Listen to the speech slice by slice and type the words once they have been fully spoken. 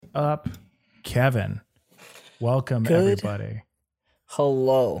up, Kevin? Welcome, everybody.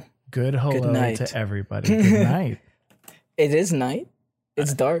 Hello. Good hello Good night. to everybody. Good night. It is night.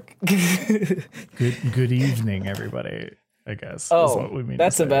 It's dark. Good evening, everybody. I guess. Is what we mean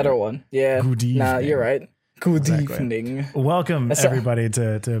that's to a say, better right? one. Yeah. Good evening. Nah, you're right. Good Exactly. evening. Welcome, everybody,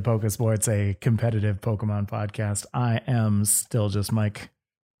 to Pokesports, a competitive Pokemon podcast. I am still just Mike.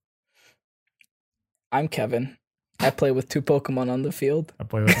 I'm Kevin. I play with 2 Pokemon on the field. I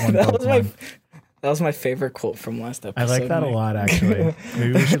play with one that Pokemon. That was my favorite quote from last episode. I like that Mike. a lot, actually.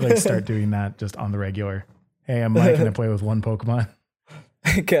 Maybe we should start doing that just on the regular. Hey, I'm Mike, and I play with one Pokemon.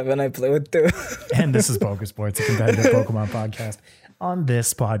 Kevin, I play with 2. And this is Pokesports, a competitive Pokemon podcast. On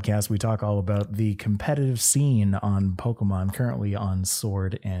this podcast, we talk all about the competitive scene on Pokemon, currently on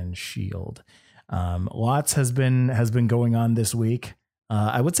Sword and Shield. Lots has been going on this week.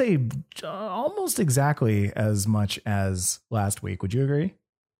 I would say almost exactly as much as last week. Would you agree?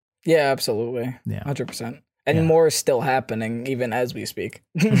 Yeah, absolutely. Yeah. 100%. And more is still happening even as we speak.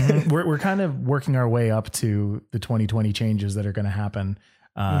 Mm-hmm. We're kind of working our way up to the 2020 changes that are going to happen.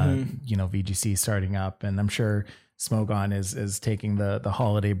 VGC starting up, and I'm sure Smogon is taking the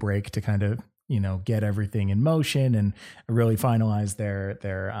holiday break to kind of, get everything in motion and really finalize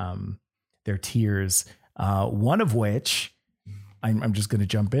their tiers. One of which I'm just going to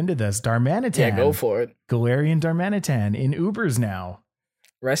jump into this. Darmanitan. Yeah, go for it. Galarian Darmanitan in Ubers now.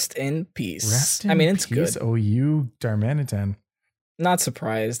 Rest in peace. Rest in it's peace. good. Oh, you Darmanitan. Not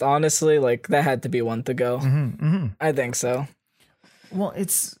surprised. Honestly, that had to be one to go. Mm-hmm, mm-hmm. I think so. Well,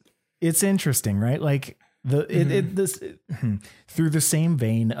 it's interesting, right? Through the same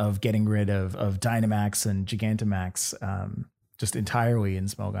vein of getting rid of Dynamax and Gigantamax, just entirely in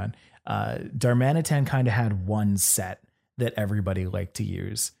Smogon, Darmanitan kind of had one set that everybody liked to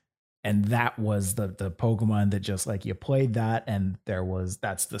use. And that was the Pokemon that just you played that, and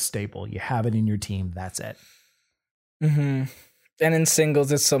that's the staple. You have it in your team. That's it. Mm-hmm. And in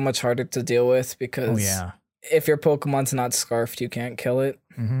singles, it's so much harder to deal with because if your Pokemon's not scarfed, you can't kill it.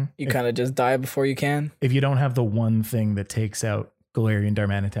 Mm-hmm. You kind of just die before you can. If you don't have the one thing that takes out Galarian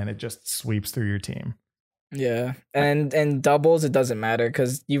Darmanitan, it just sweeps through your team. Yeah. And doubles, it doesn't matter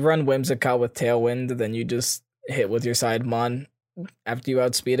because you run Whimsicott with Tailwind, then you just hit with your Sidemon after you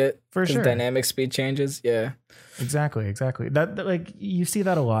outspeed it. For sure. Dynamic speed changes. Yeah. Exactly. That you see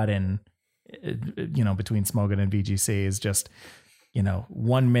that a lot in, between Smogon and VGC is just,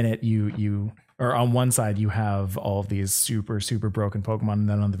 1 minute you or on one side you have all of these super, super broken Pokemon. And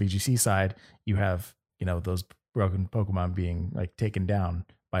then on the VGC side, you have, those broken Pokemon being taken down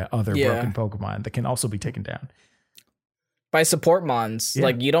by other broken Pokemon that can also be taken down. By support mons. Yeah.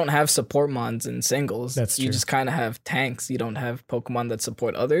 You don't have support mons in singles. That's true. You just kind of have tanks. You don't have Pokemon that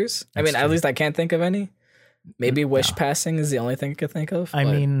support others. That's at true. least I can't think of any. Maybe Wish Passing is the only thing I could think of.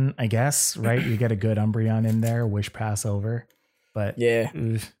 I guess, right? You get a good Umbreon in there, Wish Pass over. But yeah.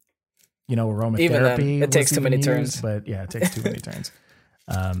 Aromatherapy. Even then, it takes too many turns. But yeah, it takes too many turns.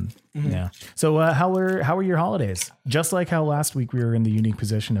 Yeah. So how were your holidays? Just like how last week we were in the unique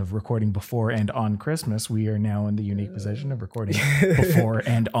position of recording before and on Christmas, we are now in the unique position of recording before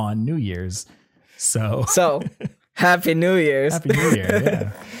and on New Year's. So Happy New Year's. Happy New Year.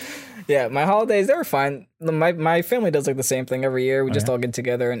 Yeah. Yeah, my holidays, they were fine. My family does the same thing every year. We just all get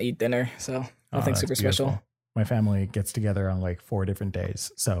together and eat dinner. So nothing super beautiful. special. My family gets together on 4 different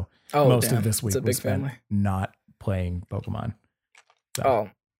days. So of this week it's a big was spent family. not playing Pokemon. So.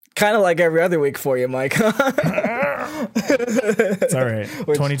 Kind of like every other week for you, Mike. It's all right.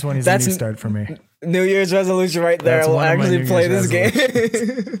 2020 is a new start for me. New Year's resolution right there. We'll actually play this game.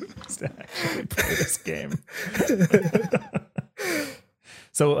 Actually play this game.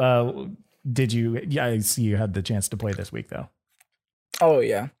 So, did you? Yeah, I see you had the chance to play this week, though. Oh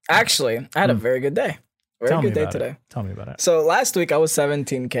yeah, actually, I had a very good day. Very good day today. Tell me about it. So last week I was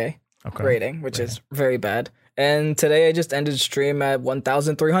 17K rating, which is very bad. And today I just ended stream at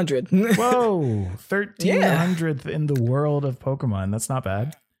 1,300. Whoa, 1,300th in the world of Pokemon. That's not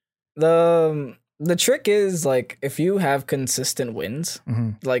bad. The trick is if you have consistent wins,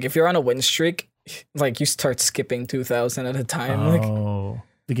 if you're on a win streak, you start skipping 2,000 at a time.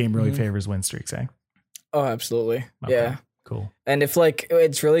 The game really favors win streaks, eh? Oh, absolutely. Okay, yeah. Cool. And if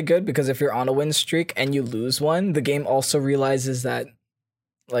it's really good because if you're on a win streak and you lose one, the game also realizes that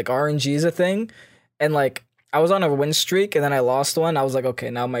RNG is a thing. And I was on a win streak and then I lost one. I was like, okay,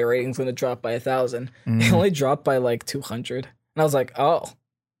 now my rating's going to drop by 1,000. It only dropped by 200. And I was like, oh.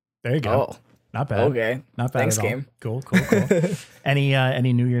 There you go. Oh. Not bad. Okay. Not bad Thanks, at all. game. Cool.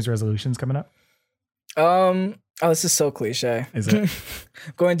 Any New Year's resolutions coming up? Oh, this is so cliche. Is it?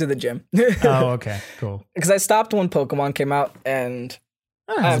 Going to the gym. Oh, okay. Cool. Because I stopped when Pokemon came out, and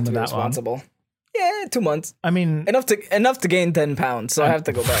I have to be responsible. Long. Yeah, 2 months. I mean, enough to gain 10 pounds, so I have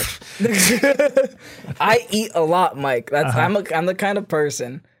to go back. I eat a lot, Mike. That's I'm the kind of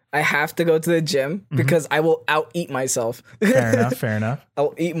person I have to go to the gym because I will out eat myself. Fair enough.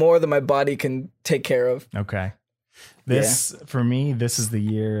 I'll eat more than my body can take care of. Okay. For me, this is the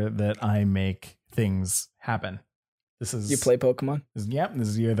year that I make things happen. You play Pokemon? This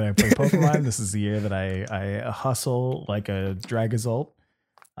is the year that I play Pokemon. This is the year that I hustle like a Dragazult.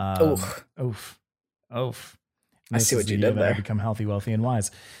 Oof. I see what you did there. I become healthy, wealthy, and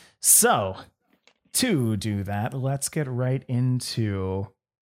wise. So to do that, let's get right into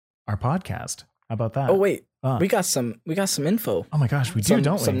our podcast. How about that? Oh wait, we got some info. Oh my gosh, we do,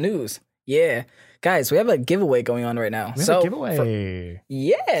 don't we? Some news. Yeah, guys, we have a giveaway going on right now. We have a giveaway.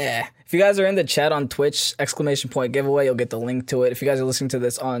 Yeah, if you guys are in the chat on Twitch, !giveaway, you'll get the link to it. If you guys are listening to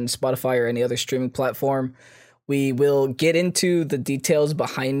this on Spotify or any other streaming platform, we will get into the details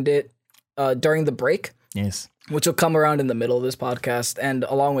behind it during the break. Yes. Which will come around in the middle of this podcast. And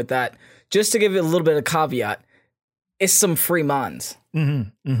along with that, just to give it a little bit of caveat, it's some free mons.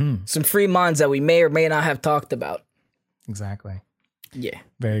 Some free mons that we may or may not have talked about. Exactly. Yeah.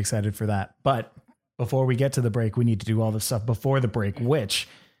 Very excited for that. But before we get to the break, we need to do all the stuff before the break, which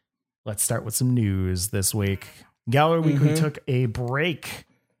let's start with some news this week. Gallery Weekly took a break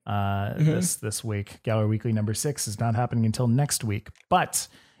this week. Gallery Weekly number 6 is not happening until next week. But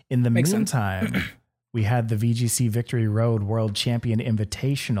in the meantime, we had the VGC Victory Road World Champion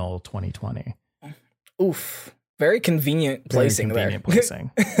Invitational 2020. Oof. Very convenient placing there.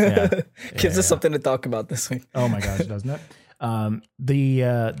 Yeah. Gives us something to talk about this week. Oh my gosh, doesn't it?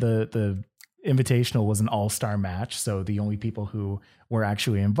 The Invitational was an all-star match, so the only people who were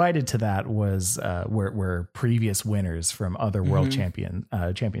actually invited to that were previous winners from other world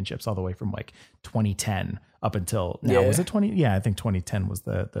championships, all the way from like 2010 up until now. Was it 20? Yeah, I think 2010 was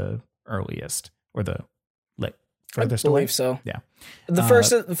the earliest or the furthest away. I believe so. Yeah,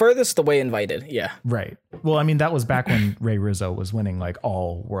 the furthest away invited. Yeah, right. Well, I mean that was back when Ray Rizzo was winning like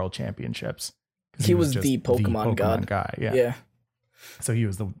all world championships. He was the Pokemon god guy. Yeah. So he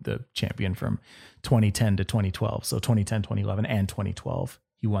was the champion from 2010 to 2012. So 2010, 2011, and 2012,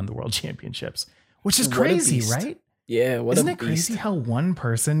 he won the world championships, which is crazy, right? Yeah. Isn't it crazy how one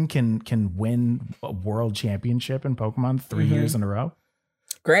person can win a world championship in Pokemon 3 years in a row?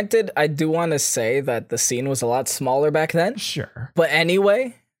 Granted, I do want to say that the scene was a lot smaller back then. Sure. But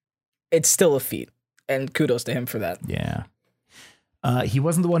anyway, it's still a feat. And kudos to him for that. Yeah. He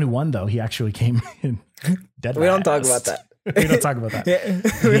wasn't the one who won, though. He actually came in dead. We don't talk about that. We don't talk about that.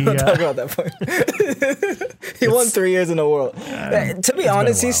 We don't talk about that part. He won 3 years in a world. To be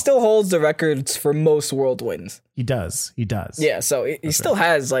honest, he still holds the records for most world wins. He does. Yeah, so he still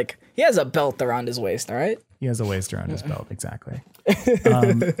has he has a belt around his waist, all right? He has a waist around his belt, exactly.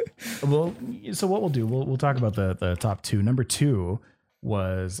 Well, so what we'll do, we'll talk about the top two. Number 2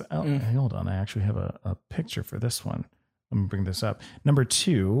 was, hold on, I actually have a picture for this one. Let me bring this up. Number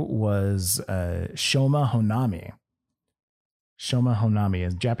 2 was Shoma Honami. Shoma Honami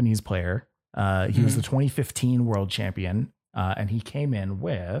is a Japanese player. He was the 2015 world champion, and he came in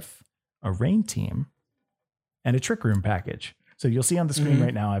with a rain team and a trick room package. So you'll see on the screen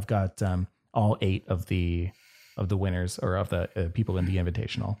right now, I've got all 8 of the winners or of the people in the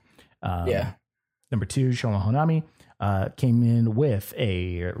invitational. Number 2, Shoma Honami, came in with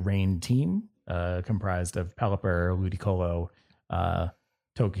a rain team comprised of Pelipper, Ludicolo,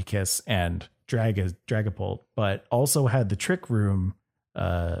 Togekiss, and Dragapult, but also had the trick room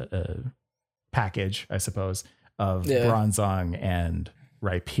package, I suppose, of Bronzong and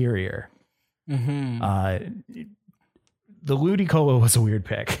Rhyperior. The Ludicolo was a weird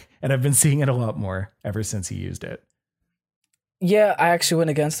pick, and I've been seeing it a lot more ever since he used it. Yeah, I actually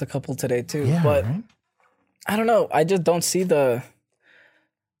went against a couple today too, but right? I don't know. I just don't see the...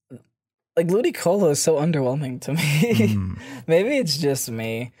 Ludicolo is so underwhelming to me. Maybe it's just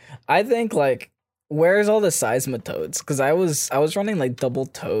me. I think where's all the Seismitoads? Because I was running double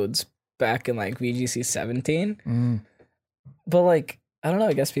Toads back in VGC 17. But I don't know.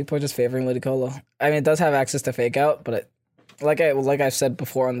 I guess people are just favoring Ludicolo. I mean, it does have access to Fake Out, but I've said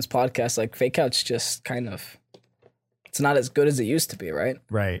before on this podcast, Fake Out's just kind of, it's not as good as it used to be, right?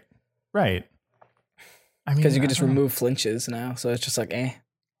 Right. I mean, because you could just remove flinches now, so it's just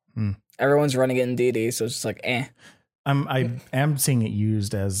Everyone's running it in DD, so it's just I am seeing it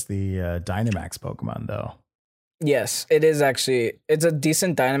used as the Dynamax Pokemon, though. Yes, it is actually. It's a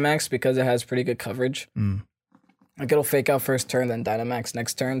decent Dynamax because it has pretty good coverage. It'll Fake Out first turn, then Dynamax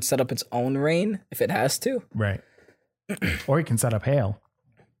next turn, set up its own rain if it has to. Right. Or you can set up Hail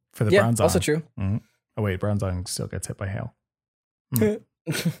for the Bronzong. Also true. Oh wait, Bronzong still gets hit by Hail.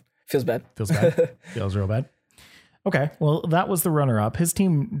 Feels bad. Feels bad. Feels real bad. Okay, well, that was the runner-up. His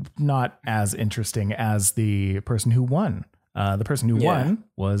team not as interesting as the person who won. The person who won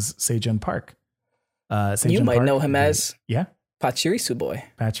was Se-Jin Park. You might know him as Pachirisu Boy.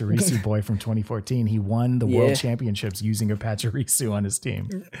 Pachirisu Boy from 2014. He won the World Championships using a Pachirisu on his team.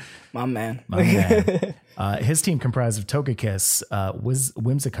 My man. His team comprised of Togekiss,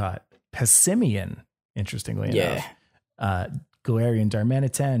 Whimsicott, Passimian, interestingly enough, Galarian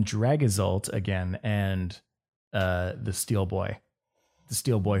Darmanitan, Dragozolt again, and the Steel Boy. The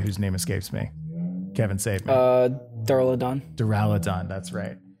Steel Boy whose name escapes me. Kevin, save me. Duraludon, that's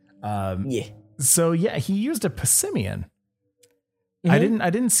right. So he used a Passimian. I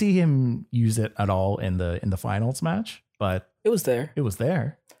didn't see him use it at all in the finals match, but it was there.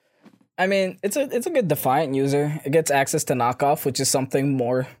 I mean, it's a good Defiant user. It gets access to knockoff, which is something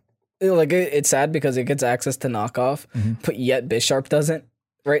more like it's sad because it gets access to knockoff, but yet Bisharp doesn't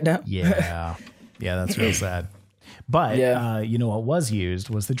right now. Yeah, that's real sad. But what was used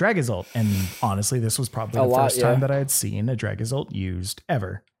was the Dragozolt, and honestly, this was probably the first time that I had seen a Dragozolt used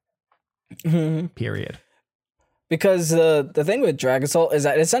ever. Period. Because the thing with Dragozolt is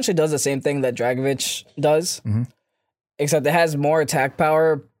that it essentially does the same thing that Dragovich does, except it has more attack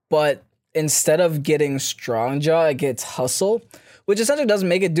power, but instead of getting Strong Jaw, it gets Hustle, which essentially doesn't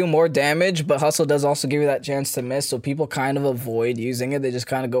make it do more damage, but Hustle does also give you that chance to miss, so people kind of avoid using it. They just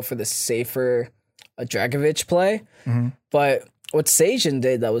kind of go for the safer Dragovich play. But what Se-Jin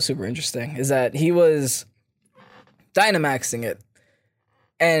did that was super interesting is that he was Dynamaxing it.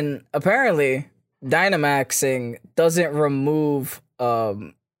 And apparently Dynamaxing doesn't remove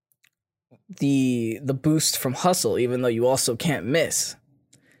the boost from Hustle, even though you also can't miss.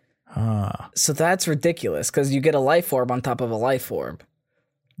 So that's ridiculous because you get a Life Orb on top of a Life Orb.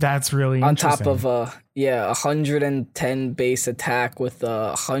 That's really on interesting. top of 110 base attack with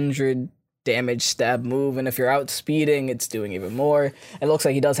 100 damage stab move, and if you're outspeeding, it's doing even more. It looks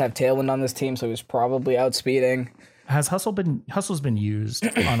like he does have Tailwind on this team, so he's probably outspeeding. Has Hustle's been used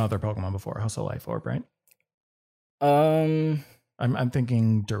on other Pokemon before? Hustle Life Orb, right? I'm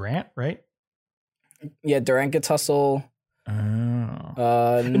thinking Durant, right? Yeah, Durant gets Hustle.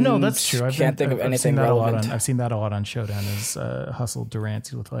 No, that's true. I've seen that a lot on Showdown is Hustle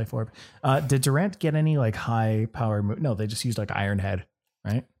Durant with Life Orb. Did Durant get any like high power move? No, they just used like Iron Head,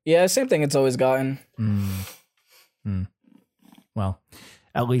 right? Yeah, same thing it's always gotten. Well,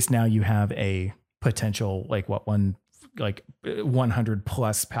 at least now you have a potential 100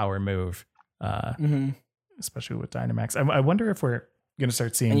 plus power move, especially with Dynamax. I wonder if we're going to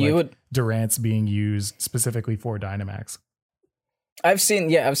start seeing Durant's being used specifically for Dynamax. I've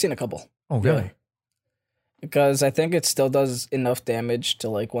seen a couple. Oh, really? Yeah. Because I think it still does enough damage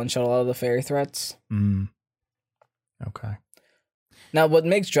to one shot a lot of the fairy threats. Okay. Now, what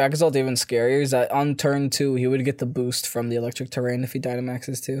makes Dragozolt even scarier is that on turn 2, he would get the boost from the electric terrain if he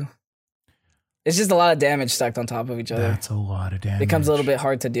Dynamaxes too. It's just a lot of damage stacked on top of each other. That's a lot of damage. It becomes a little bit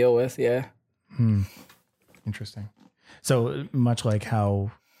hard to deal with, yeah. Interesting. So much like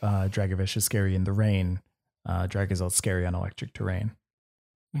how Dragovich is scary in the rain, Dragozolt's scary on electric terrain.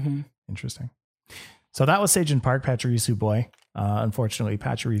 Interesting. So that was Se-Jin Park, Pachirisu Boy. Unfortunately,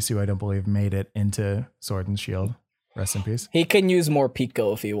 Pachirisu, I don't believe, made it into Sword and Shield. Rest in peace. He can use more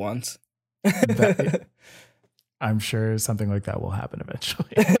Pico if he wants. I'm sure something like that will happen eventually.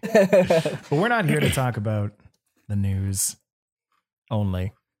 But we're not here to talk about the news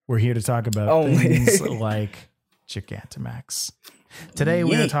only. We're here to talk about things like Gigantamax. Today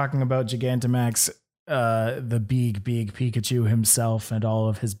we're talking about Gigantamax, the big Pikachu himself and all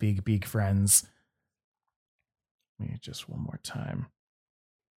of his big friends. Let me just one more time.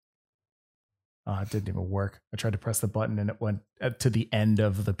 It didn't even work. I tried to press the button and it went to the end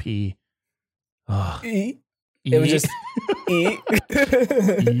of the P. It was just E.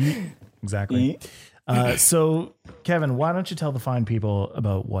 Exactly. So, Kevin, why don't you tell the fine people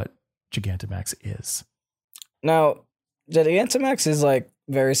about what Gigantamax is? Now, Gigantamax is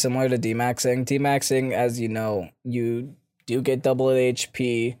very similar to D-Maxing. D-Maxing, as you know, you do get double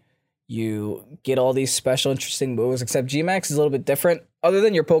HP. You get all these special interesting moves, except G-Max is a little bit different. Other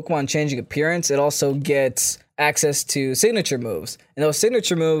than your Pokemon changing appearance, it also gets access to signature moves. And those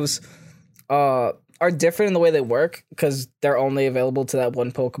signature moves are different in the way they work because they're only available to that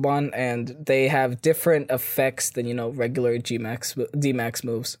one Pokemon, and they have different effects than, regular D-Max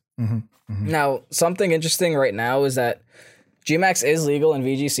moves. Now, something interesting right now is that G-Max is legal in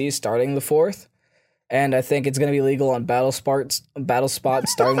VGC starting the 4th. And I think it's going to be legal on Battle Spot starting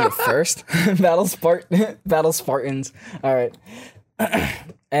the 1st. Battle Spartans. All right.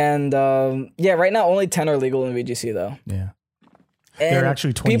 And right now only 10 are legal in VGC though. Yeah. there are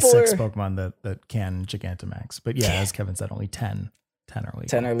actually people 26 Pokemon that can Gigantamax. But yeah, as Kevin said, only 10 are legal.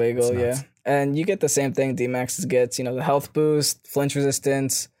 10 are legal, yeah. And you get the same thing D-Max gets, you know, the health boost, flinch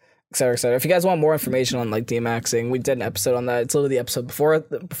resistance, et cetera, et cetera. If you guys want more information on like D-Maxing, we did an episode on that. It's literally the episode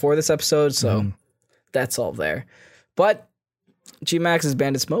before this episode, so that's all there. But G-Max is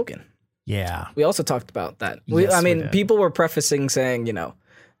banned smoking. Yeah. We also talked about that. Yes, people were prefacing saying, you know,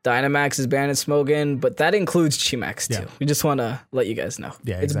 Dynamax is banned smoking, but that includes G-Max too. We just want to let you guys know.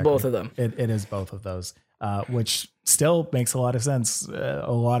 Yeah, it's both of them. It is both of those, which still makes a lot of sense.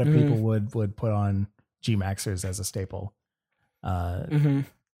 A lot of people would put on G-Maxers as a staple.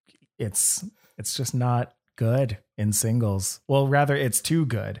 It's just not good in singles. Well, rather, it's too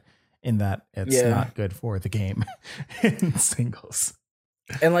good in that it's not good for the game in singles.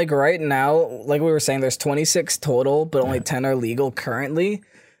 And like right now, like we were saying, there's 26 total, but only 10 are legal currently.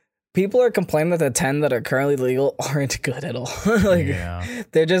 People are complaining that the 10 that are currently legal aren't good at all.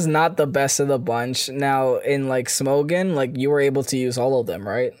 They're just not the best of the bunch. Now in like Smogon, like you were able to use all of them,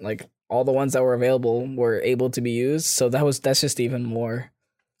 right? Like all the ones that were available were able to be used. So that's just even more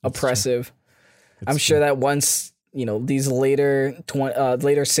oppressive. I'm sure that once, you know, these later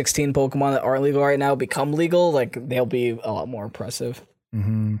 16 Pokemon that aren't legal right now become legal, like they'll be a lot more oppressive.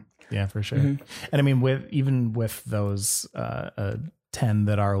 Yeah, for sure. And I mean, with those 10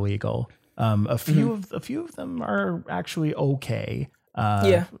 that are legal, a few of them are actually okay.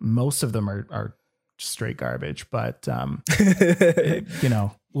 Most of them are straight garbage. But you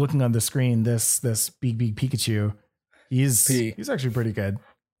know, looking on the screen, this big Pikachu, he's actually pretty good.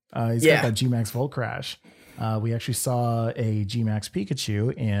 He's got that G-Max Volt Crash. We actually saw a G-Max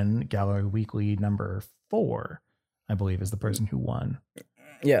Pikachu in Gallery Weekly number 4. I believe is the person who won.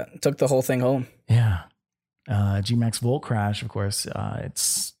 Yeah, took the whole thing home. Yeah. G-Max Volt Crash, of course,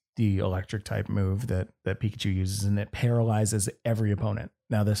 it's the electric type move that Pikachu uses, and it paralyzes every opponent.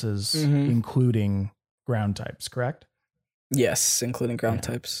 Now, this is including ground types, correct? Yes, including ground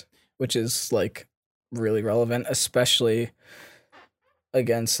types, which is like really relevant, especially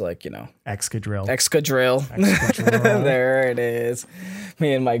against like, you know, Excadrill. There it is.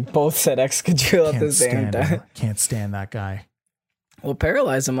 Me and Mike both said Excadrill at the same time. Can't stand that guy. Well,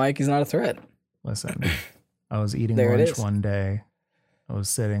 paralyze him, Mike. He's not a threat. Listen, I was eating lunch one day. I was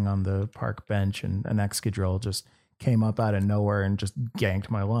sitting on the park bench and an Excadrill just came up out of nowhere and just ganked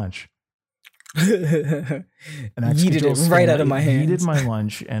my lunch. Yeeted it right out of my hands. Yeeted my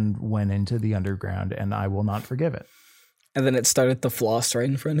lunch and went into the underground, and I will not forgive it. And then it started to floss right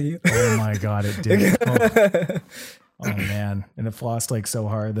in front of you. Oh my God, it did. Oh man. And it flossed like so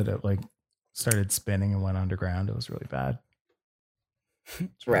hard that it like started spinning and went underground. It was really bad.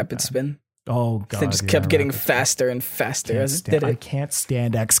 Rapid spin. Oh God. It just kept getting faster and faster as it did it. I can't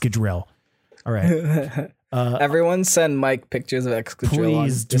stand Excadrill. All right. Everyone send Mike pictures of Excadrill on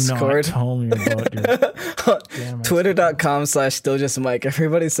Discord. Please do not tell me about your Twitter.com/stilljustmike.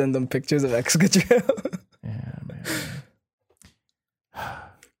 Everybody send them pictures of Excadrill. Yeah, man.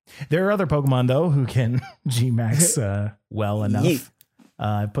 There are other Pokemon though who can G-Max well enough.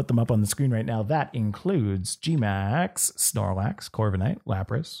 I put them up on the screen right now. That includes G-Max, Snorlax, Corviknight,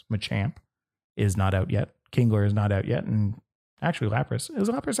 Lapras, Machamp is not out yet. Kingler is not out yet. And actually Lapras. Is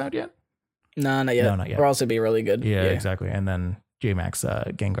Lapras out yet? No, not yet. No, not yet. Or also be really good. Yeah, exactly. And then G-Max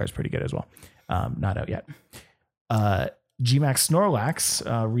Gengar is pretty good as well. Not out yet. G-Max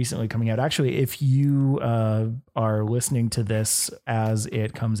Snorlax recently coming out. Actually, if you are listening to this as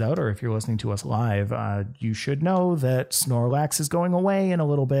it comes out, or if you're listening to us live, you should know that Snorlax is going away in a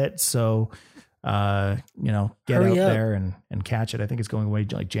little bit. So, you know, get out there and catch it. I think it's going away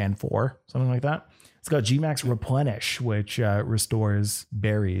like Jan 4, something like that. It's got G-Max Replenish, which restores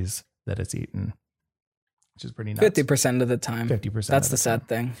berries that it's eaten, which is pretty nuts. 50% of the time. 50%. That's the sad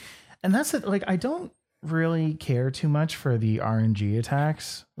thing. And that's it. Like, I don't really care too much for the RNG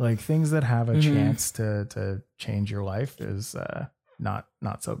attacks. Like things that have a chance to change your life is not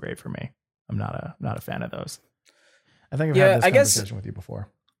so great for me. I'm not a fan of those. I think I've had this conversation with you before.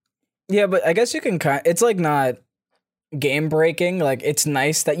 Yeah, but I guess you can it's like not game breaking. Like it's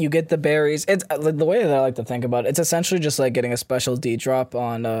nice that you get the berries. It's like the way that I like to think about it, it's essentially just like getting a special D drop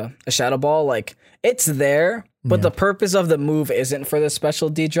on a Shadow Ball. Like it's there, but the purpose of the move isn't for the special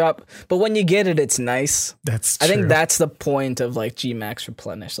D drop. But when you get it, it's nice. That's true. I think that's the point of like G-Max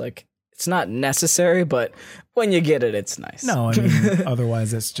Replenish. Like it's not necessary, but when you get it, it's nice. No, I mean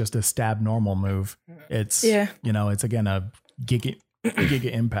otherwise it's just a stab normal move. It's you know, it's again a Giga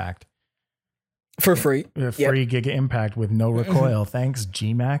Impact. For free. Free Giga Impact with no recoil. Thanks,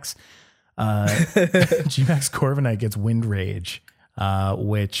 G-Max. G-Max Corviknight gets Wind Rage.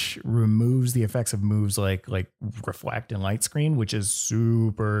 which removes the effects of moves like reflect and light screen, which is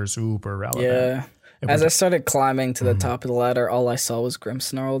super relevant. Yeah. As I started climbing to the top of the ladder, all I saw was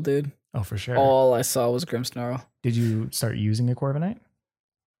Grimmsnarl, dude. Oh, for sure. All I saw was Grimmsnarl. Did you start using a Corviknight?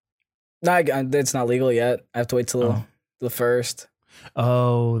 No, it's not legal yet. I have to wait till the first.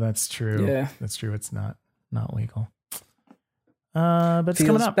 Oh, that's true. Yeah, that's true. It's not legal. But it's feels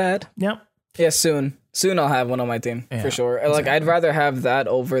coming up. Bad. Yep. Yeah, soon I'll have one on my team for sure. Exactly. Like I'd rather have that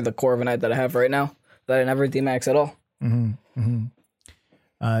over the Corviknight that I have right now that I never DMAX at all.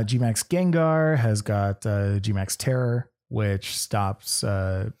 Gmax Gengar has got Gmax Terror, which stops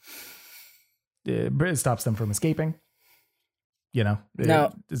it stops them from escaping. You know,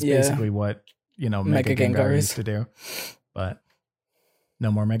 it's basically what Mega Gengar used to do, but no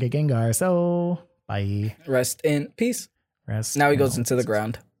more Mega Gengar. So bye. Rest in peace. Now he goes into the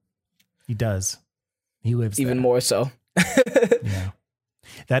ground. He does. He lives even there. More so. Yeah,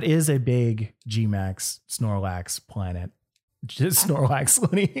 that is a big Gmax Snorlax planet. Just Snorlax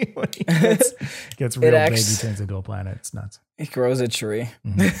when he gets real big, he turns into a planet. It's nuts. He grows a tree.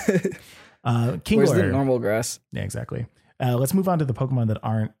 Kingler. Where's the normal grass? Yeah, exactly. Let's move on to the Pokemon that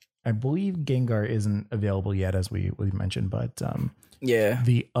aren't. I believe Gengar isn't available yet, as we mentioned, but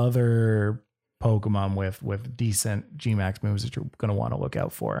the other Pokemon with decent Gmax moves that you're going to want to look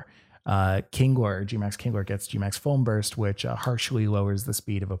out for. Kingler, Gmax Kingler gets Gmax Foam Burst, which harshly lowers the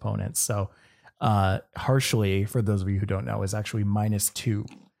speed of opponents. So harshly, for those of you who don't know, is actually -2.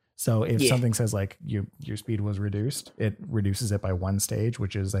 So if something says like your speed was reduced, it reduces it by 1 stage,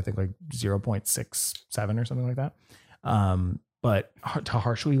 which is I think like 0.67 or something like that. But to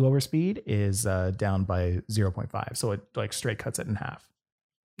harshly lower speed is down by 0.5. So it like straight cuts it in half.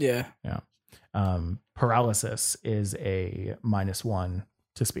 Yeah. Yeah. Paralysis is a -1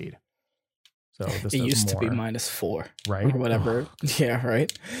 to speed. So this it used more, to be -4, right? Or whatever. Yeah,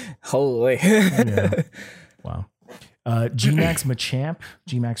 right. Holy. Yeah. Wow. Gmax Machamp,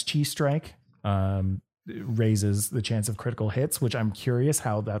 Gmax Chi Strike, raises the chance of critical hits, which I'm curious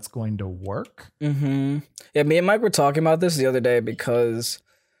how that's going to work. Mm-hmm. Yeah, me and Mike were talking about this the other day because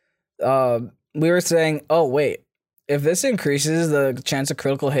we were saying, oh wait, if this increases the chance of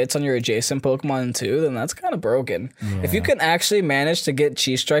critical hits on your adjacent Pokemon too, then that's kind of broken. Yeah. If you can actually manage to get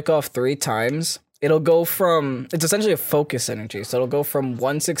Chi Strike off 3 times, it'll go from, it's essentially a focus energy. So it'll go from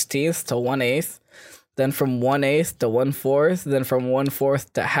 1/16 to 1/8, then from 1/8 to 1/4, then from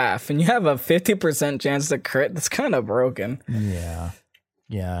 1/4 to half. And you have a 50% chance to crit. That's kind of broken. Yeah.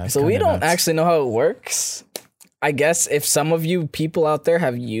 Yeah. So we don't actually know how it works. I guess if some of you people out there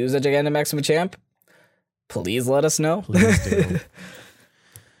have used a Gigantamax Machamp, please let us know. Please do.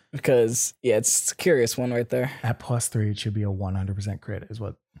 Because, yeah, it's a curious one right there. At +3, it should be a 100% crit, is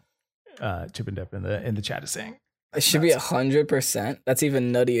what Chip and Dip in the chat is saying. It should be 100%. That's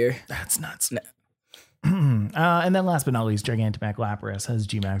even nuttier. That's nuts. No. And then last but not least, Gigantamax Lapras has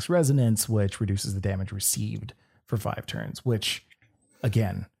Gmax Resonance, which reduces the damage received for 5 turns, which,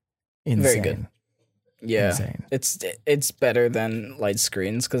 again, insane. Very good. Yeah. Insane. It's better than light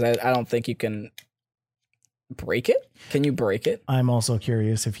screens because I don't think you can break it. Can you break it? I'm also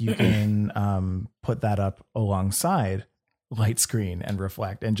curious if you can put that up alongside light screen and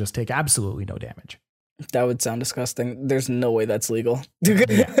reflect and just take absolutely no damage. That would sound disgusting. There's no way that's legal.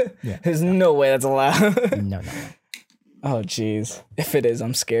 Yeah. There's no way that's allowed. No. Oh, jeez. If it is,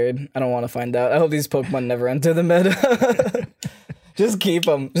 I'm scared. I don't want to find out. I hope these Pokemon never enter the meta. Just keep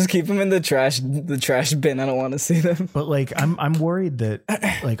them. Just keep them in the trash bin. I don't want to see them. But like, I'm worried that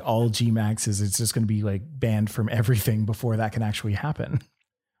like all Gmaxes, it's just going to be like banned from everything before that can actually happen.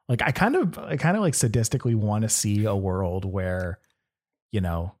 Like, I kind of like sadistically want to see a world where,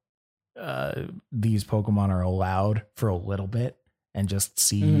 these Pokemon are allowed for a little bit and just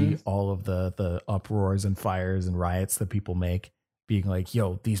see all of the uproars and fires and riots that people make, being like,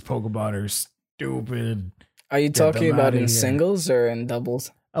 yo, these Pokemon are stupid. Are you talking about in singles or in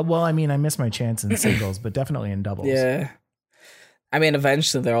doubles? Well, I mean, I missed my chance in singles, but definitely in doubles. Yeah. I mean,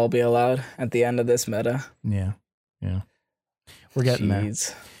 eventually they'll all be allowed at the end of this meta. Yeah. We're getting there.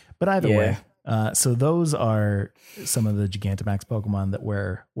 But either way, so those are some of the Gigantamax Pokemon that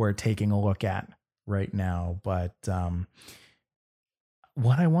we're taking a look at right now. But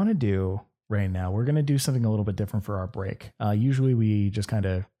what I want to do right now, we're going to do something a little bit different for our break. Usually we just kind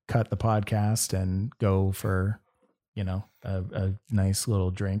of cut the podcast and go for, a nice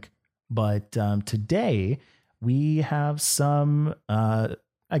little drink. But today we have some, I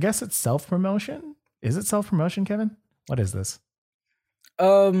guess it's self-promotion. Is it self-promotion, Kevin? What is this?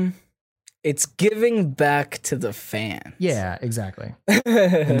 It's giving back to the fans. Yeah, exactly.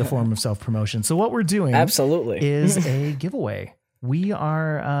 In the form of self-promotion. So what we're doing absolutely is a giveaway. we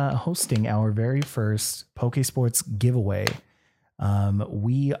are hosting our very first Pokesports giveaway.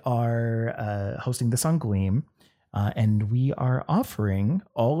 We are hosting this on Gleam, and we are offering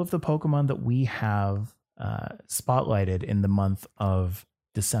all of the Pokemon that we have spotlighted in the month of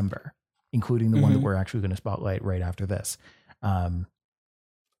December, including the one that we're actually going to spotlight right after this.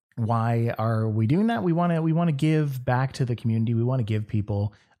 Why are we doing that? We want to give back to the community. We want to give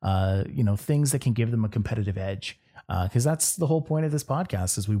people, things that can give them a competitive edge. Because that's the whole point of this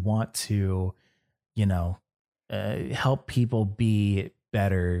podcast is we want to, help people be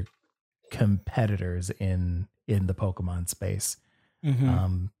better competitors in the Pokemon space.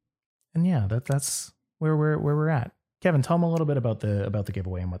 And yeah, that's where we're at. Kevin, tell them a little bit about the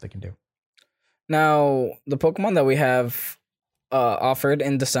giveaway and what they can do. Now, the Pokemon that we have offered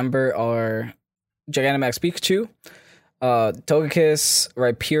in December are Gigantamax Pikachu, Togekiss,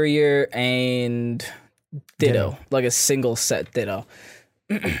 Rhyperior, and Ditto, like a single set Ditto.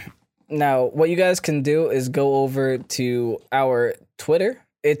 Now, what you guys can do is go over to our Twitter.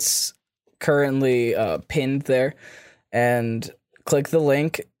 It's currently pinned there, and click the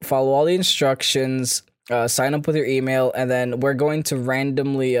link, follow all the instructions, sign up with your email, and then we're going to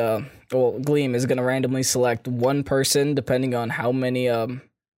randomly, Gleam is going to randomly select one person depending on how many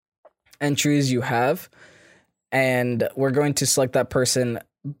entries you have, and we're going to select that person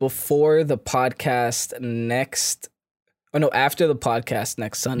before the podcast after the podcast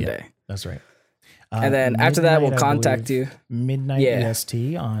next Sunday. Yeah, that's right. And then after that, we'll contact you. Midnight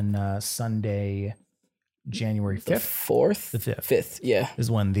EST on Sunday, January 5th. The 4th? The 5th. 5th, yeah. Is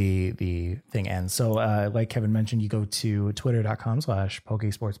when the thing ends. So like Kevin mentioned, you go to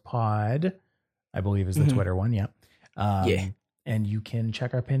twitter.com/PokeSportsPod, I believe is the Twitter one, yeah. And you can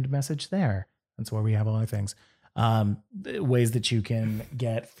check our pinned message there. That's where we have a lot of things. Ways that you can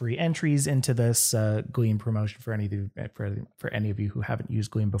get free entries into this Gleam promotion for any of you who haven't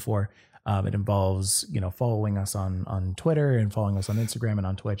used Gleam before. It involves following us on Twitter and following us on Instagram and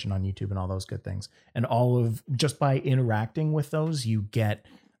on Twitch and on YouTube and all those good things. And all of just by interacting with those, you get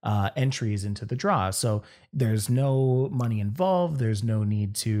entries into the draw. So there's no money involved. There's no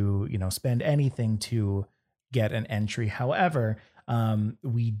need to spend anything to get an entry. However,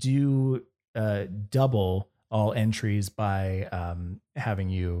 we do double all entries by having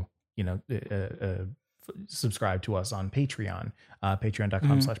you subscribe to us on Patreon,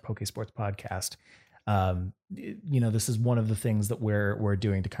 patreon.com/PokeSportsPodcast. This is one of the things that we're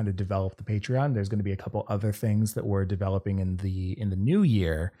doing to kind of develop the Patreon. There's going to be a couple other things that we're developing in the new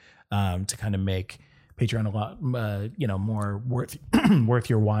year to kind of make Patreon a lot more worth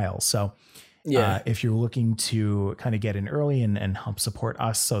your while. So if you're looking to kind of get in early and help support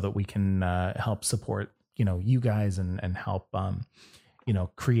us so that we can help support you guys and help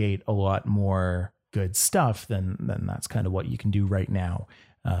create a lot more good stuff, then that's kind of what you can do right now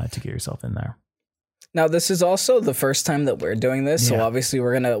to get yourself in there. Now, this is also the first time that we're doing this, so obviously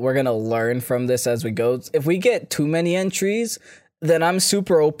we're gonna learn from this as we go. If we get too many entries, then I'm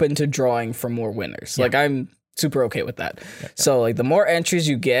super open to drawing for more winners. Like I'm super okay with that. So like the more entries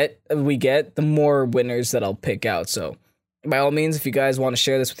we get, the more winners that I'll pick out. So by all means, if you guys want to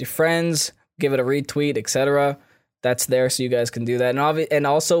share this with your friends, give it a retweet, etc., that's there so you guys can do that. And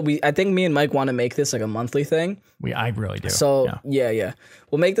also I think me and Mike want to make this like a monthly thing. I really do. So yeah.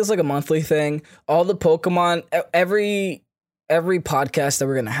 We'll make this like a monthly thing. All the Pokemon, every podcast that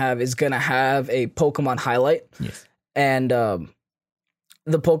we're going to have is going to have a Pokemon highlight. Yes. And the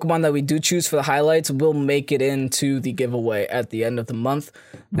Pokemon that we do choose for the highlights will make it into the giveaway at the end of the month.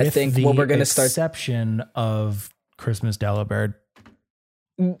 With I think what we're going to start. Exception of Christmas Delibird.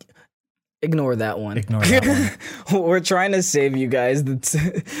 Ignore that one. We're trying to save you guys. That's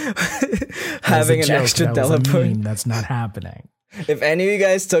having an extra Delibird. That's not happening. If any of you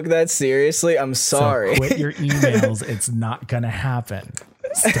guys took that seriously, I'm sorry. So quit your emails. It's not going to happen.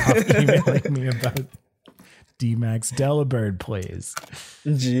 Stop emailing me about D-Max Delibird, please.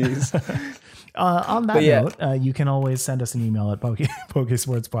 Jeez. On that note, you can always send us an email at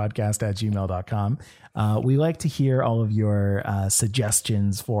pokesportspodcast@gmail.com. We like to hear all of your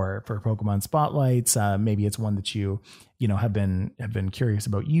suggestions for Pokemon spotlights. Maybe it's one that you have been curious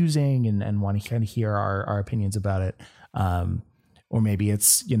about using and want to kind of hear our opinions about it. Or maybe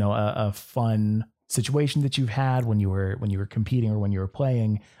it's a fun situation that you've had when you were competing or when you were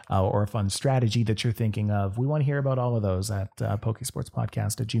playing, or a fun strategy that you're thinking of. We want to hear about all of those at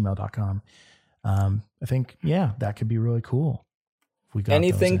pokesportspodcast@gmail.com. I think that could be really cool. If we got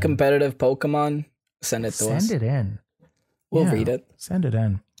anything competitive Pokemon, send it to us. Send it in. We'll read it. Send it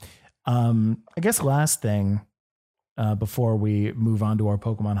in. I guess last thing before we move on to our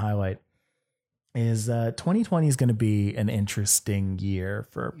Pokemon highlight. is 2020 is going to be an interesting year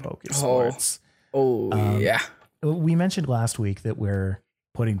for Pokesports. Yeah. We mentioned last week that we're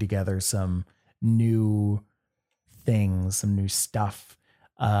putting together some new things, some new stuff.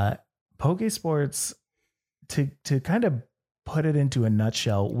 Pokesports, to kind of put it into a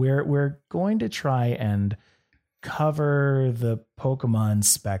nutshell, we're going to try and cover the Pokemon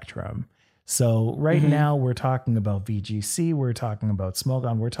spectrum. So right now we're talking about VGC, we're talking about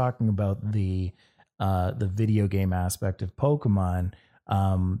Smogon, we're talking about the video game aspect of Pokemon.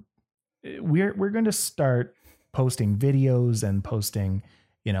 We're going to start posting videos and posting,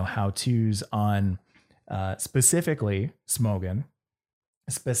 how-tos on specifically Smogon,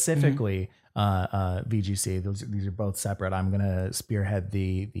 specifically VGC. These are both separate. I'm going to spearhead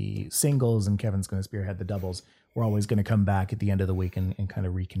the singles and Kevin's going to spearhead the doubles. We're always going to come back at the end of the week and kind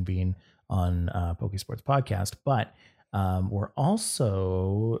of reconvene on Pokesports Podcast. But we're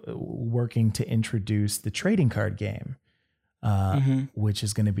also working to introduce the trading card game, which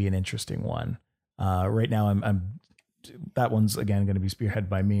is going to be an interesting one. Right now, I'm that one's again going to be spearheaded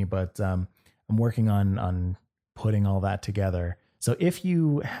by me, but I'm working on putting all that together. So if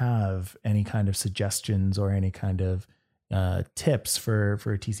you have any kind of suggestions or any kind of tips for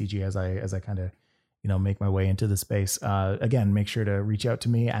TCG as I kind of make my way into the space, again, make sure to reach out to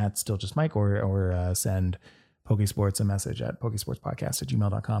me at StillJustMike or send Pokesports a message at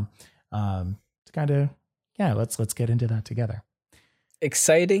pokesportspodcast@gmail.com to kind of let's get into that together.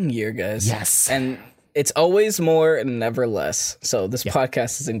 Exciting year, guys. Yes, and it's always more and never less. So this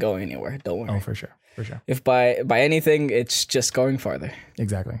podcast isn't going anywhere. Don't worry. Oh, for sure. If by anything, it's just going farther.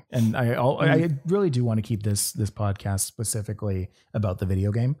 Exactly. And I really do want to keep this podcast specifically about the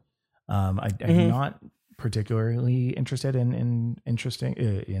video game. I'm not particularly interested in introducing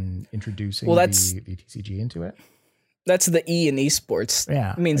the TCG into it. That's the E in esports.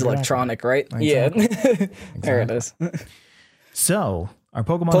 Yeah. It means electronic, right? Exactly. Yeah. Exactly. There it is. So our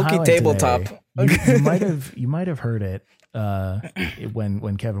Pokemon Poke Tabletop. You might have heard it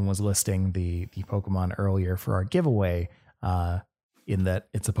when Kevin was listing the Pokemon earlier for our giveaway, in that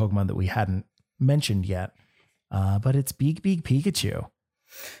it's a Pokemon that we hadn't mentioned yet, but it's Big Pikachu.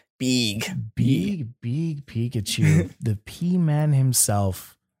 Big Pikachu, the P-Man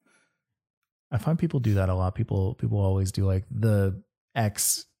himself. I find people do that a lot. People always do like the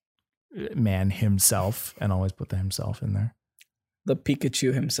X-Man himself and always put the himself in there. The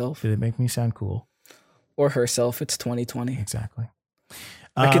Pikachu himself. Did it make me sound cool? Or herself. It's 2020. Exactly.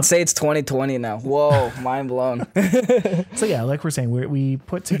 I could say it's 2020 now. Whoa, mind blown. So yeah, like we're saying, we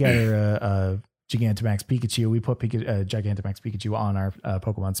put together a Gigantamax Pikachu. We put Gigantamax Pikachu on our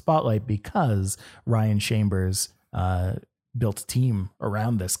Pokemon Spotlight because Ryan Chambers built a team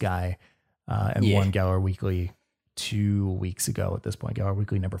around this guy and won Galar Weekly 2 weeks ago at this point. Galar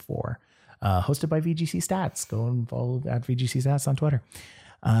Weekly number 4. Hosted by VGC Stats. Go and follow at VGC Stats on Twitter.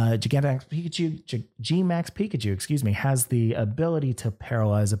 Gigantamax Pikachu, G-Max Pikachu, has the ability to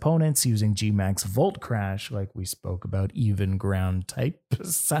paralyze opponents using G-Max Volt Crash, like we spoke about, even ground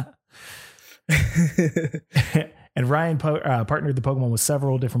types. And Ryan partnered the Pokemon with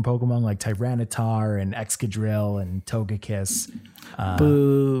several different Pokemon like Tyranitar and Excadrill and Togekiss.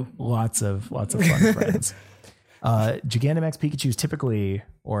 Boo. Lots of fun friends. Gigantamax Pikachus typically,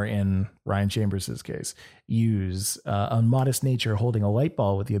 or in Ryan Chambers' case, use a modest nature holding a light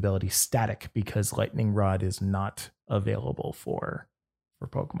ball with the ability Static because Lightning Rod is not available for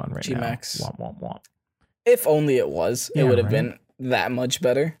Pokemon right G-Max. now. Womp, womp, womp. If only it was, it would have been that much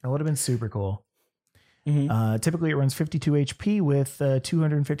better. It would have been super cool. Typically it runs 52 HP with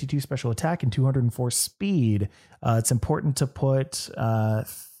 252 special attack and 204 speed. It's important to put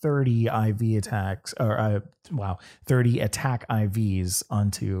 30 IV attacks, or 30 attack IVs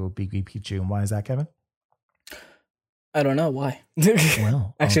onto Big Pikachu. And why is that, Kevin? I don't know why.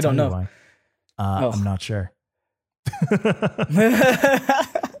 Well, actually don't know. Why. I'm not sure.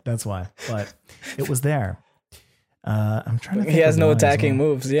 That's why, but it was there. I'm trying to think. He has no attacking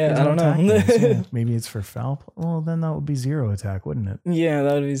moves. Yeah, I don't know. Yeah. Maybe it's for foul. Well, then that would be 0 attack, wouldn't it? Yeah,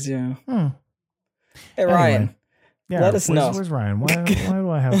 that would be 0. Hey, anyway, Ryan. Yeah, let us know. Where's Ryan? Why do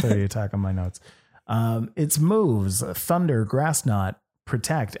I have 30 attack on my notes? Its moves: Thunder, Grass Knot,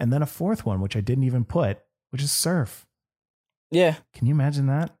 Protect, and then a fourth one, which I didn't even put, which is Surf. Yeah. Can you imagine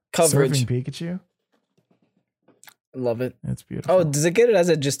that? Coverage. Surfing Pikachu. Love it. It's beautiful. Oh, does it get it as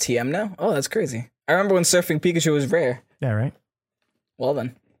a just TM now? Oh, that's crazy. I remember when Surfing Pikachu was rare. Yeah, right? Well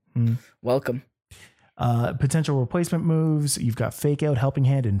then. Welcome. Potential replacement moves. You've got Fake Out, Helping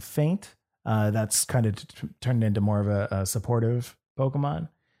Hand, and Feint. That's kind of turned into more of a supportive Pokemon.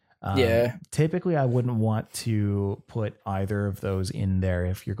 Typically, I wouldn't want to put either of those in there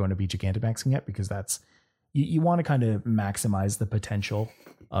if you're going to be Gigantamaxing it, because that's you want to kind of maximize the potential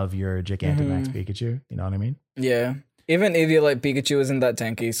of your Gigantamax Pikachu. You know what I mean? Yeah. Even Eviolite Pikachu isn't that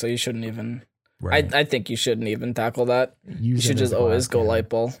tanky, so you shouldn't even. Right. I think you shouldn't even tackle that. You should just always go Light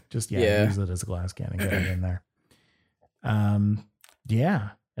Ball. Just use it as a glass cannon, get it in there. Yeah,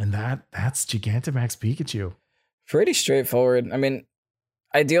 and that's Gigantamax Pikachu. Pretty straightforward. I mean,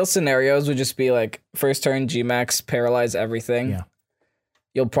 ideal scenarios would just be like first turn Gmax, paralyze everything. Yeah.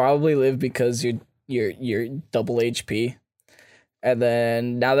 You'll probably live because you're double HP. And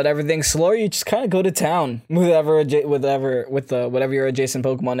then now that everything's slower, you just kind of go to town with whatever your adjacent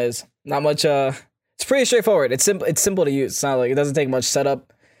Pokemon is. Not much. It's pretty straightforward. It's simple to use. It's not like it doesn't take much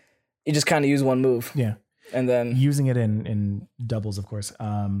setup. You just kind of use one move. Yeah, and then using it in doubles, of course.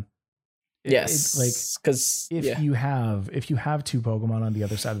 Yes, because if you have two Pokemon on the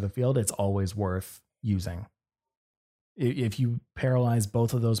other side of the field, it's always worth using. If you paralyze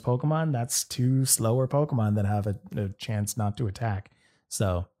both of those Pokemon, that's two slower Pokemon that have a chance not to attack.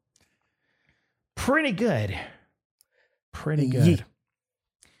 So pretty good.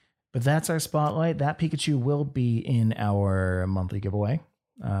 But that's our spotlight. That Pikachu will be in our monthly giveaway.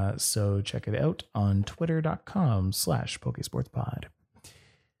 So check it out on twitter.com/PokeSportsPod.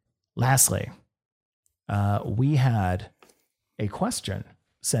 Lastly, we had a question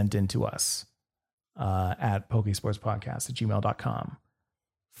sent in to us at PokeSportsPodcast@gmail.com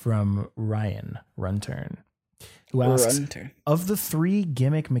from Ryan Runturn, who asks, of the three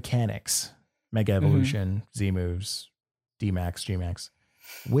gimmick mechanics, Mega Evolution, Z-Moves, D-Max, G-Max,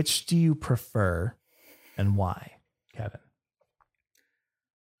 which do you prefer and why, Kevin?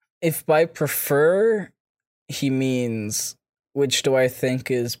 If by prefer, he means which do I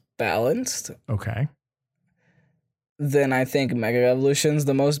think is balanced? Okay. Then I think Mega Evolution's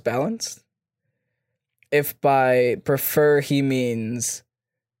the most balanced. If by prefer he means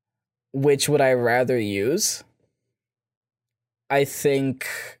which would I rather use, I think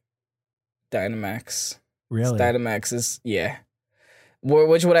Dynamax. Really? Dynamax is, yeah.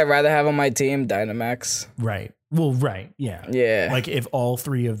 Which would I rather have on my team? Dynamax. Right. Well, right. Yeah. Yeah. Like if all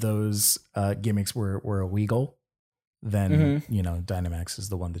three of those gimmicks were illegal, then, Dynamax is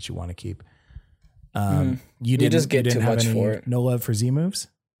the one that you want to keep. You didn't have any, no love for Z-Moves?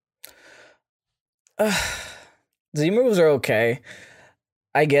 Z-Moves are okay.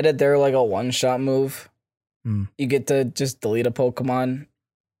 I get it. They're like a one-shot move. You get to just delete a Pokemon,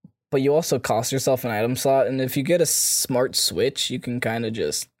 but you also cost yourself an item slot. And if you get a smart switch, you can kind of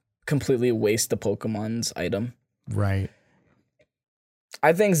just completely waste the Pokemon's item. Right.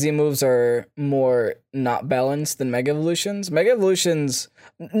 I think Z-Moves are more not balanced than Mega Evolutions. Mega Evolutions,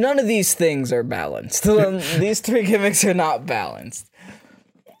 none of these things are balanced. These three gimmicks are not balanced.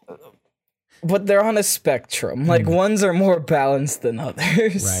 But they're on a spectrum. Like, ones are more balanced than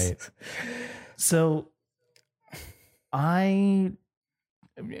others. Right. So,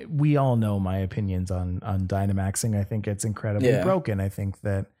 we all know my opinions on Dynamaxing. I think it's incredibly broken. I think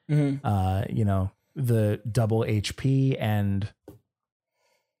that, the double HP and,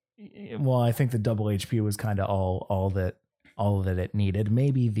 well, I think the double HP was kind of all that it needed.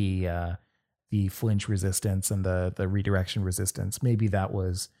 Maybe the flinch resistance and the redirection resistance, maybe that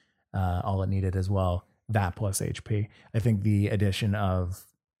was all it needed as well. That plus HP. I think the addition of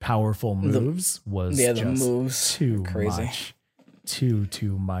powerful moves was just too crazy. Much.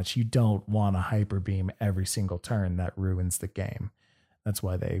 Too much. You don't want a hyper beam every single turn. That ruins the game. That's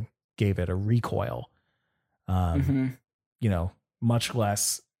why they gave it a recoil. Much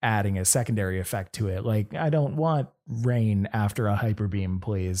less adding a secondary effect to it. Like, I don't want rain after a hyper beam,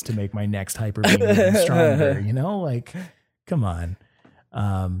 please, to make my next hyper beam even stronger. Like, come on.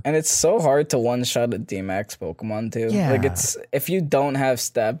 And it's so hard to one-shot a D-Max Pokemon too. Yeah. Like, it's if you don't have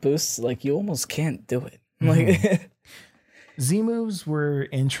stat boosts, like, you almost can't do it. Like, Z-Moves were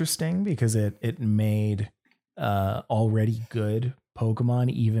interesting because it made already good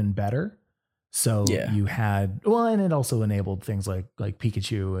Pokemon even better. So you had, and it also enabled things like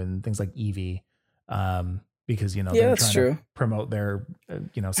Pikachu and things like Eevee, because they're trying to promote their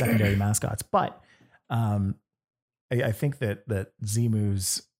secondary mascots. But I think that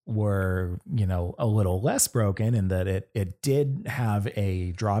Z-Moves were a little less broken in that it did have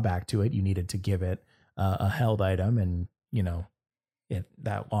a drawback to it. You needed to give it a held item, and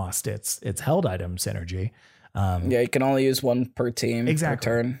that lost its held item synergy. You can only use one per team. Exactly.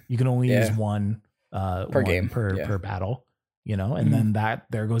 Per turn. You can only use one per game per battle. And then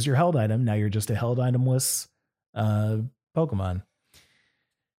there goes your held item. Now you're just a held itemless Pokemon.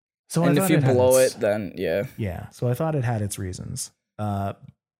 So and if you blow it, then yeah. So I thought it had its reasons.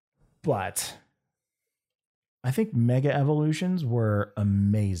 But I think Mega Evolutions were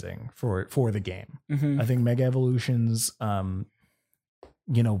amazing for the game. I think Mega Evolutions, brought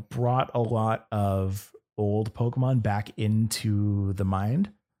a lot of old Pokemon back into the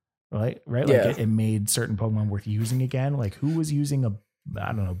mind, right? Like it made certain Pokemon worth using again. Like who was using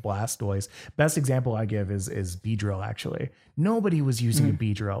Blastoise? Best example I give is Beedrill. Actually, nobody was using a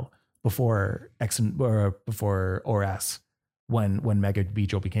Beedrill before before ORAS when Mega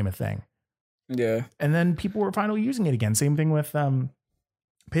Beedrill became a thing. Yeah. And then people were finally using it again. Same thing with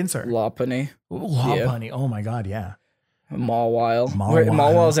Pinsir. Lopunny. Yeah. Oh my god, yeah. Mawile.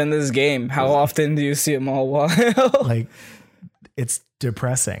 Mawil's in this game. How often do you see a Mawile? Like, it's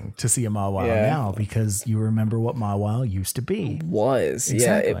depressing to see a Mawile now because you remember what Mawile used to be.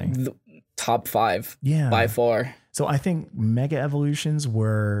 Exactly. Top 5. Yeah. By far. So I think Mega Evolutions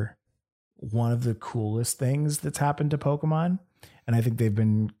were one of the coolest things that's happened to Pokemon. And I think they've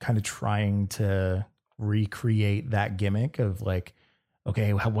been kind of trying to recreate that gimmick of like,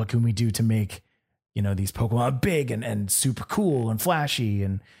 okay, what can we do to make, these Pokemon big and super cool and flashy?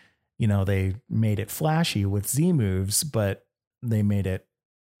 And, they made it flashy with Z moves, but they made it,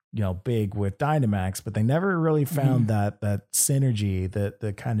 big with Dynamax, but they never really found that synergy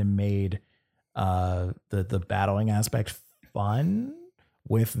that kind of made the battling aspect fun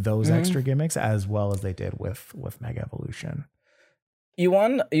with those extra gimmicks as well as they did with Mega Evolution. You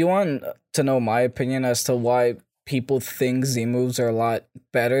want to know my opinion as to why people think Z moves are a lot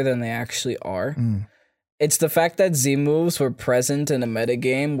better than they actually are? It's the fact that Z moves were present in a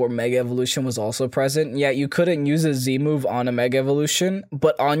metagame where Mega Evolution was also present. Yeah, you couldn't use a Z move on a Mega Evolution,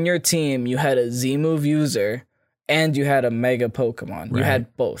 but on your team you had a Z move user and you had a Mega Pokemon. Right. You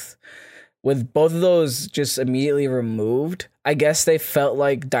had both. With both of those just immediately removed, I guess they felt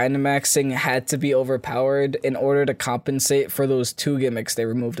like Dynamaxing had to be overpowered in order to compensate for those two gimmicks they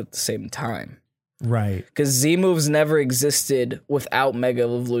removed at the same time. Right. Because Z moves never existed without Mega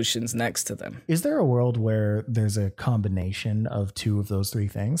Evolutions next to them. Is there a world where there's a combination of two of those three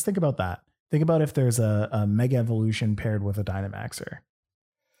things? Think about that. Think about if there's a Mega Evolution paired with a Dynamaxer.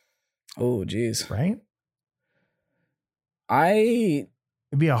 Oh, geez. Right?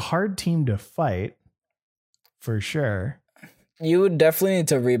 It'd be a hard team to fight, for sure. You would definitely need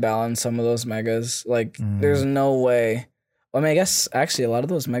to rebalance some of those Megas. Like, there's no way. I mean, I guess, actually, a lot of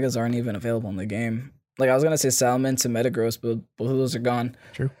those Megas aren't even available in the game. Like, I was going to say Salamence and Metagross, but both of those are gone.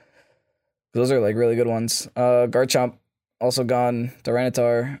 True. Those are, like, really good ones. Garchomp, also gone.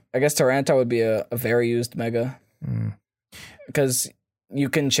 Tyranitar. I guess Tyranitar would be a very used Mega. Because you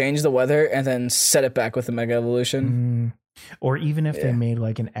can change the weather and then set it back with the Mega Evolution. Or even if they made,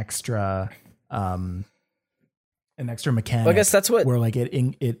 like, an extra mechanic. Well, I guess that's what... Where, like,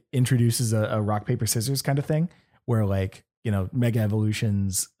 it introduces a rock, paper, scissors kind of thing. Where, like, Mega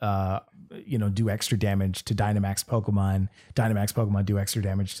Evolutions, do extra damage to Dynamax Pokemon. Dynamax Pokemon do extra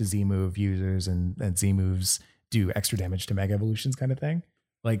damage to Z move users, and Z moves do extra damage to Mega Evolutions, kind of thing.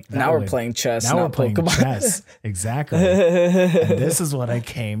 Like now we're playing chess. Now not we're playing Pokemon. chess. Exactly. And this is what I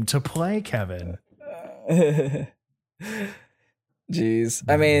came to play, Kevin. Jeez,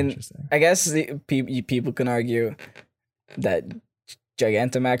 I mean, I guess people can argue that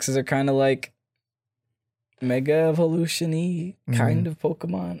Gigantamaxes are kind of like Mega Evolution-y kind of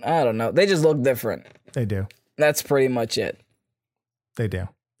Pokemon. I don't know. They just look different. They do. That's pretty much it. They do.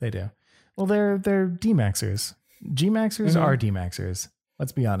 Well, they're D-Maxers. G-Maxers are D-Maxers.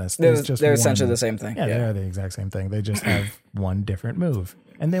 Let's be honest. They're essentially the same thing. Yeah, they're the exact same thing. They just have one different move,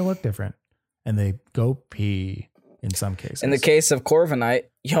 and they look different, and they go pee in some cases. In the case of Corviknight,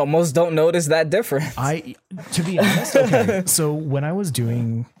 you almost don't notice that difference. To be honest, okay. So when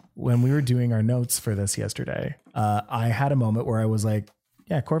we were doing our notes for this yesterday, I had a moment where I was like,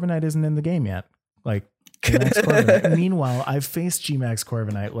 yeah, Corviknight isn't in the game yet. Like, G-Max Corviknight. Meanwhile, I've faced G-Max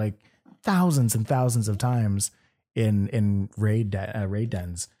Corviknight like thousands and thousands of times in raid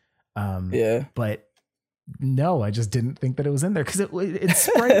dens. But no, I just didn't think that it was in there because its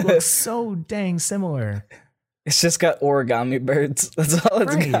sprite looks so dang similar. It's just got origami birds. That's all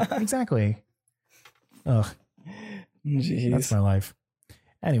it's got. Exactly. Ugh. Jeez. That's my life.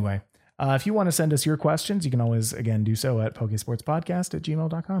 Anyway, if you want to send us your questions, you can always, again, do so at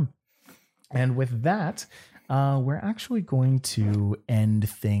pokesportspodcast@gmail.com. And with that, we're actually going to end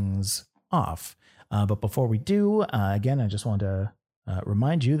things off. But before we do, again, I just want to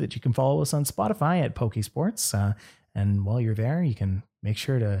remind you that you can follow us on Spotify at Pokesports. And while you're there, you can make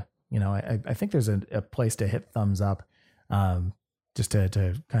sure to, I think there's a place to hit thumbs up just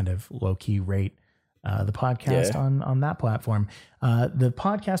to kind of low-key rate the podcast on that platform. The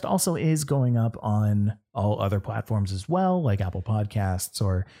podcast also is going up on all other platforms as well, like Apple Podcasts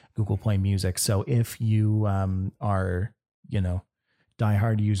or Google Play Music. So if you are,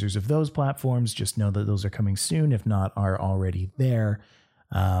 diehard users of those platforms, just know that those are coming soon, if not are already there.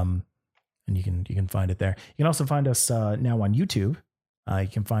 And you can find it there. You can also find us now on YouTube. You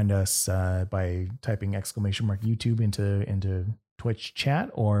can find us by typing !YouTube into Twitch chat,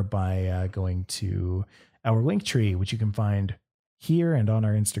 or by going to our link tree, which you can find here and on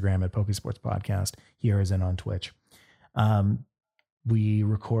our Instagram at Pokesports Podcast, here as in on Twitch. We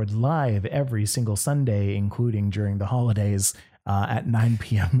record live every single Sunday, including during the holidays, at 9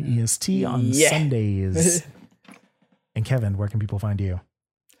 p.m. EST on Sundays. And Kevin, where can people find you?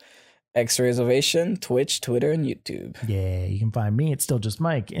 X-Rays Ovation, Twitch, Twitter, and YouTube. Yeah, you can find me. It's still just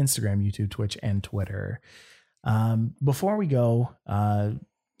Mike, Instagram, YouTube, Twitch, and Twitter. Before we go, I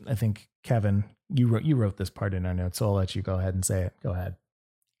think Kevin, you wrote this part in our notes, so I'll let you go ahead and say it. Go ahead.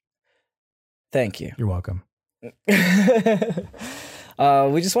 Thank you. You're welcome. We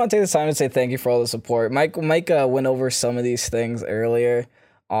just want to take this time to say thank you for all the support. Mike went over some of these things earlier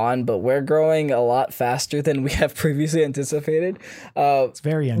on, but we're growing a lot faster than we have previously anticipated. It's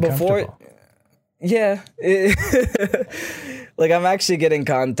very uncomfortable. Like, I'm actually getting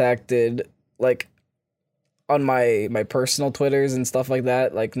contacted, like, on my personal Twitters and stuff like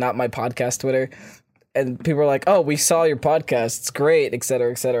that, like not my podcast Twitter. And people are like, "Oh, we saw your podcast. It's great, et cetera,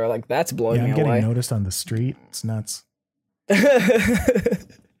 et cetera." Like, that's blowing me away. I'm getting noticed on the street. It's nuts.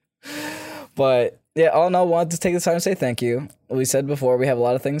 But yeah, all in all, wanted to take this time to say thank you. We said before, we have a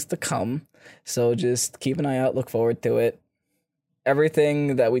lot of things to come, so just keep an eye out, look forward to it.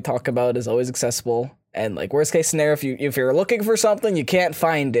 Everything that we talk about is always accessible, and like, worst case scenario, if you're looking for something, you can't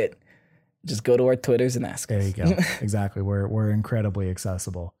find it, just go to our Twitters and ask us. There you go. Exactly. We're incredibly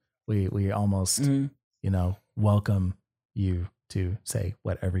accessible. We almost welcome you to say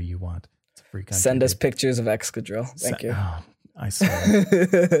whatever you want. It's a free country. Send us pictures of Excadrill. Thank you. Oh, I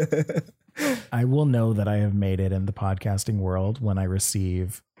swear. I will know that I have made it in the podcasting world when I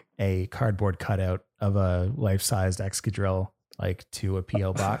receive a cardboard cutout of a life-sized Excadrill, like, to a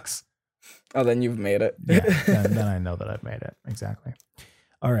P.O. box. Oh, then you've made it. Yeah, then I know that I've made it. Exactly.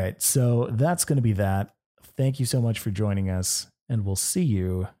 All right. So that's going to be that. Thank you so much for joining us, and we'll see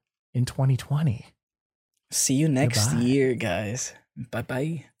you in 2020. See you next year, guys.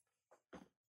 Bye-bye.